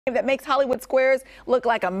that makes Hollywood squares look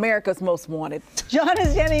like America's Most Wanted. John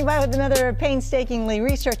is standing by with another painstakingly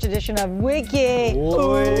researched edition of Wiki Who.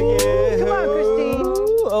 Come on, Christine.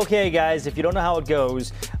 Okay, guys, if you don't know how it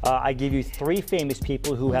goes, I give you three famous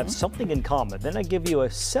people who have something in common. Then I give you a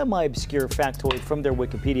semi-obscure factoid from their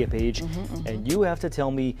Wikipedia page, and you have to tell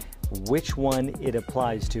me which one it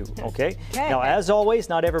applies to, okay? Now, as always,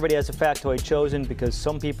 not everybody has a factoid chosen because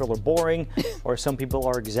some people are boring or some people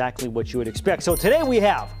are exactly what you would expect. So today we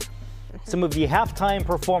have some of the halftime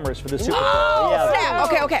performers for the Super Bowl. We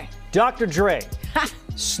have Okay. Dr. Dre,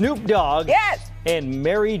 Snoop Dogg, Yes. and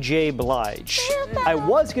Mary J. Blige. I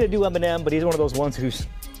was going to do Eminem, but he's one of those ones who's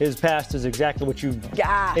his past is exactly what you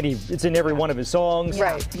and it's in every one of his songs.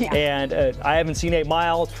 Right. Yeah. And I haven't seen 8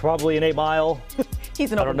 Mile. It's probably an 8 Mile.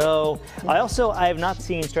 He's an I don't know. I have not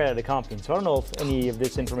seen Straight Outta Compton, so I don't know if any of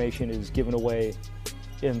this information is given away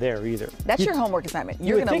in there either. That's your homework assignment.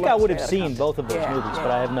 You would think I would have seen both of those movies, but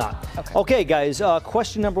I have not. Okay, guys,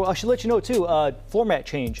 question number, I should let you know too, format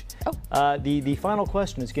change. The final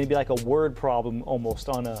question is going to be like a word problem almost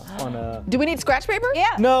on a Do we need scratch paper?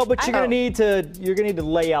 Yeah. No, but you're going to need to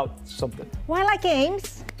lay out something. Well, I like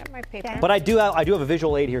games. Got my paper. But I do have a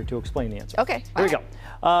visual aid here to explain the answer. Okay. Here we go.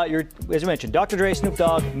 As I mentioned, Dr. Dre, Snoop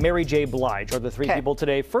Dogg, Mary J. Blige are the three people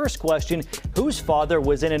today. First question, whose father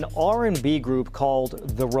was in an R&B group called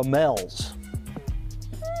the Ramels?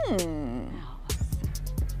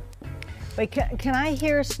 Wait, can I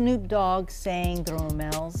hear Snoop Dogg saying the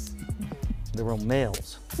Ramels? The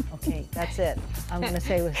Ramels. Okay, that's it. I'm going to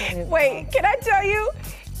say with Snoop Wait, Dogg. can I tell you?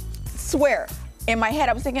 Swear, in my head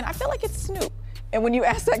I was thinking, I feel like it's Snoop. And when you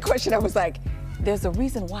asked that question, I was like, there's a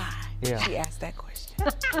reason why she asked that question.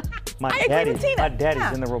 My agree with Tina.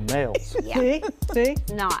 daddy's in the Ramels. See?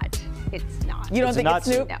 Not. It's not. You don't think it's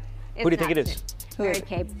Snoop? No. Who do you think it is? Mary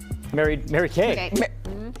Kay. Mary Kay. Okay.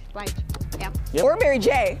 Right. Yeah. Yep. Or Mary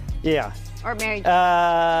J. Yeah. Or Mary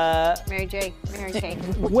J. Mary Kay.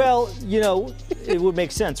 Well, you know, it would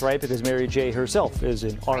make sense, right? Because Mary J. herself is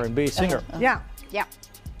an R&B singer. Yeah. Yeah.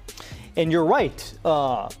 And you're right.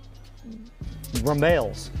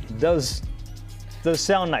 Ramels does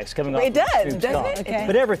sound nice coming off. It does, Snoop doesn't Dogg. it? Okay.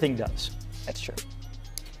 But everything does. That's true.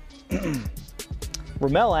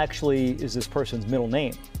 Ramel actually is this person's middle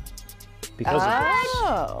name because of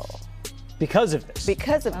this. Because of this.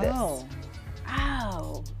 Because of this. Oh.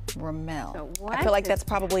 Ramel. So what I feel like is- that's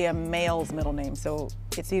probably a male's middle name, so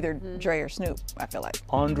it's either Dre or Snoop, I feel like.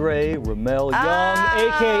 Andre Ramel Young,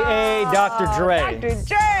 a.k.a. Dr. Dre. Dr.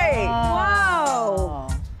 J! Whoa.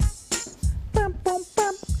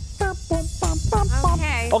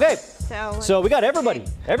 Okay. Okay, So so we got everybody.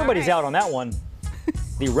 Everybody's All right. out on that one.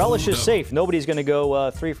 The relish is safe. Nobody's going to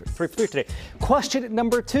go 3 for 3 today. Question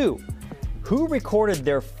number 2. Who recorded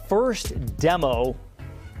their first demo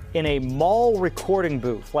in a mall recording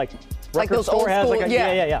booth? Like record those store old has school, like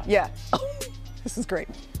a, yeah. This is great.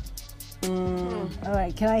 All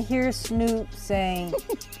right, can I hear Snoop saying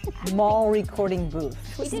mall recording booth?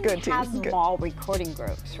 we is didn't good, too. have This is good. mall recording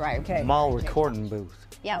groups, right? Okay. Mall recording booth.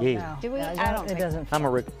 Yeah. Yeah. Do we? No, I don't it think. doesn't. I'm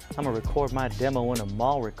gonna record my demo in a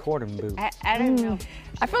mall recording booth. I don't know.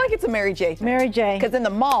 I feel like it's a Mary J thing. Mary J. Because in the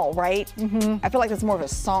mall, right? I feel like that's more of a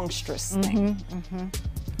songstress thing. I'm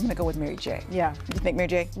gonna go with Mary J. Yeah. You think Mary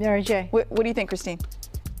J? Mary J. What do you think, Christine?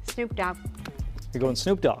 Snoop Dogg. You're going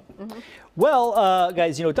Snoop Dogg. Well,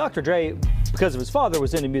 guys, you know, Dr. Dre, because of his father,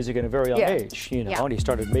 was into music at a very young age, you know, and he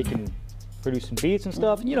started producing beats and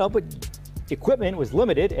stuff, you know, but equipment was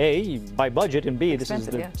limited, A, by budget, and B, this is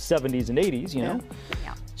the 70s and 80s, you know.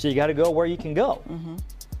 Yeah. So you got to go where you can go.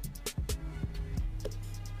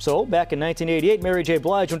 So back in 1988, Mary J.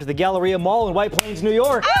 Blige went to the Galleria Mall in White Plains, New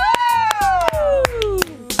York.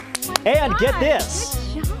 And get this.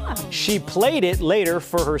 Good job. She played it later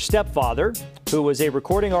for her stepfather, who was a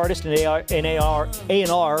recording artist and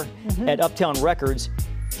A&R at Uptown Records.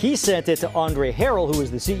 He sent it to Andre Harrell, who was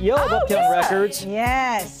the CEO of Uptown Records,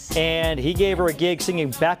 Yes. and he gave her a gig singing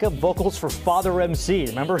backup vocals for Father MC.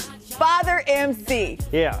 Remember? Father MC.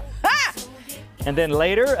 Yeah. And then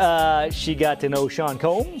later, she got to know Sean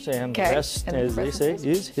Combs, and the rest, as they say,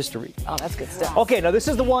 is history. Oh, that's good stuff. Okay, now this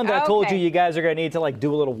is the one that I told Okay. you guys are going to need to like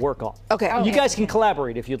do a little work on. Okay. You guys can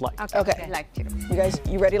collaborate if you'd like. Okay. I'd like to. You guys,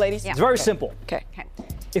 you ready, ladies? Yeah. It's very simple. Okay. Okay.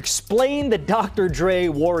 Explain the Dr. Dre,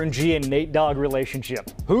 Warren G, and Nate Dogg relationship.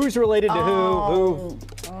 Who's related to who,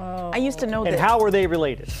 I used to know and this. how are they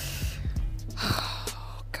related?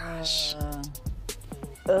 Gosh.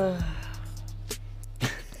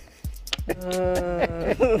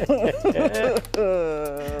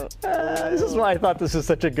 This is why I thought this was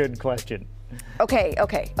such a good question. Okay.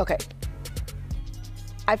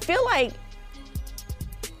 I feel like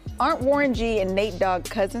aren't Warren G and Nate Dogg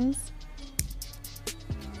cousins?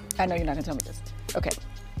 I know you're not gonna tell me this. Okay.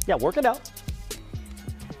 Yeah, work it out.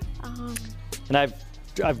 And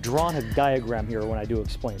I've drawn a diagram here when I do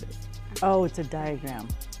explain it. Oh, it's a diagram.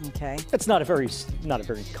 Okay. It's not a very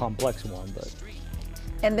complex one, but.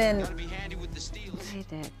 And then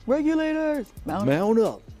Regulators, mount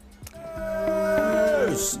up.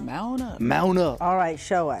 mount up. Mount up. All right,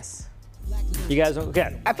 show us. You guys,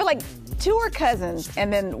 okay. I feel like two are cousins,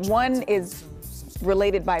 and then one is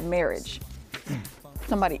related by marriage.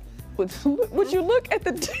 Somebody, would you look at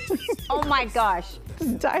the Oh my gosh.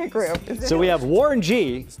 diagram? So we have Warren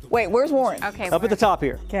G. Wait, where's Warren? Okay. Up at the top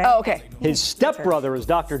here. Okay. Oh, okay. His stepbrother is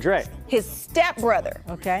Dr. Dre. His stepbrother,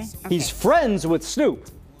 Okay. He's friends with Snoop,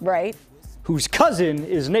 right? whose cousin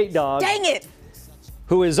is Nate Dogg, Dang it!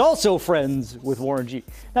 who is also friends with Warren G.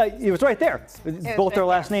 Now, it was right there. Both their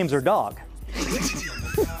last names are Dogg.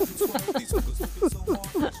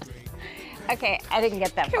 Okay, I didn't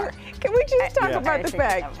get that far. Can we just talk Yeah. about the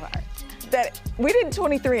fact that we didn't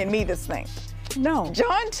 23andMe this thing? No.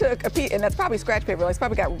 John took a piece, and that's probably scratch paper. It's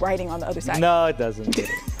probably got writing on the other side. No, it doesn't.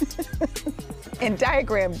 And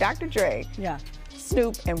diagrammed Dr. Dre, Yeah.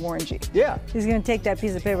 Snoop, and Warren G. Yeah. He's going to take that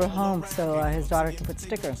piece of paper home so his daughter can put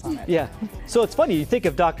stickers on it. Yeah. So it's funny, you think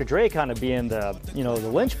of Dr. Dre kind of being the, the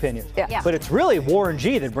linchpin. Yeah. But it's really Warren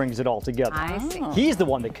G that brings it all together. I see. He's the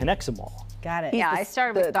one that connects them all. Got it. Yeah, the- I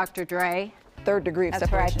started the- with Dr. Dre. Third degree of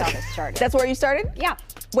That's where I separation. thought it started. That's where you started? Yeah.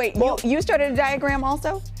 Wait, you started a diagram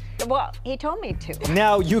also? Well, he told me to.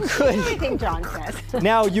 Now you could Everything John says.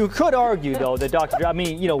 now you could argue though that Dr. Dre, I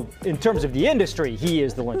mean, in terms of the industry, he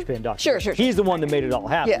is the linchpin, Dr. Sure, Dre. sure. He's the one that made it all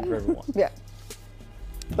happen Yeah. for everyone. Yeah.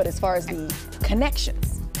 But as far as the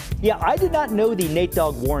connections, Yeah, I did not know the Nate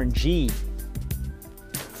Dogg Warren G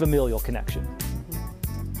familial connection.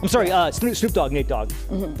 I'm sorry, Snoop Dogg, Nate Dogg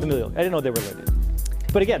familial. I didn't know they were related.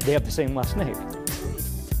 But again, they have the same last name.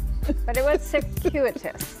 But it was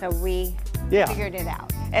circuitous, so we Yeah. figured it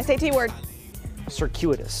out. SAT word.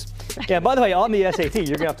 Circuitous. Yeah, by the way, on the SAT,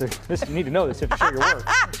 you're gonna have to. You need to know this. You have to show your work.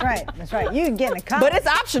 That's right. That's right. You can get in a college. But it's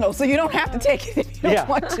optional, so you don't have to take it if you don't Yeah.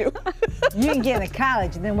 want to. You can get in a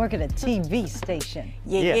college and then work at a TV station.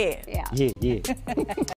 Yeah. Yeah. Yeah.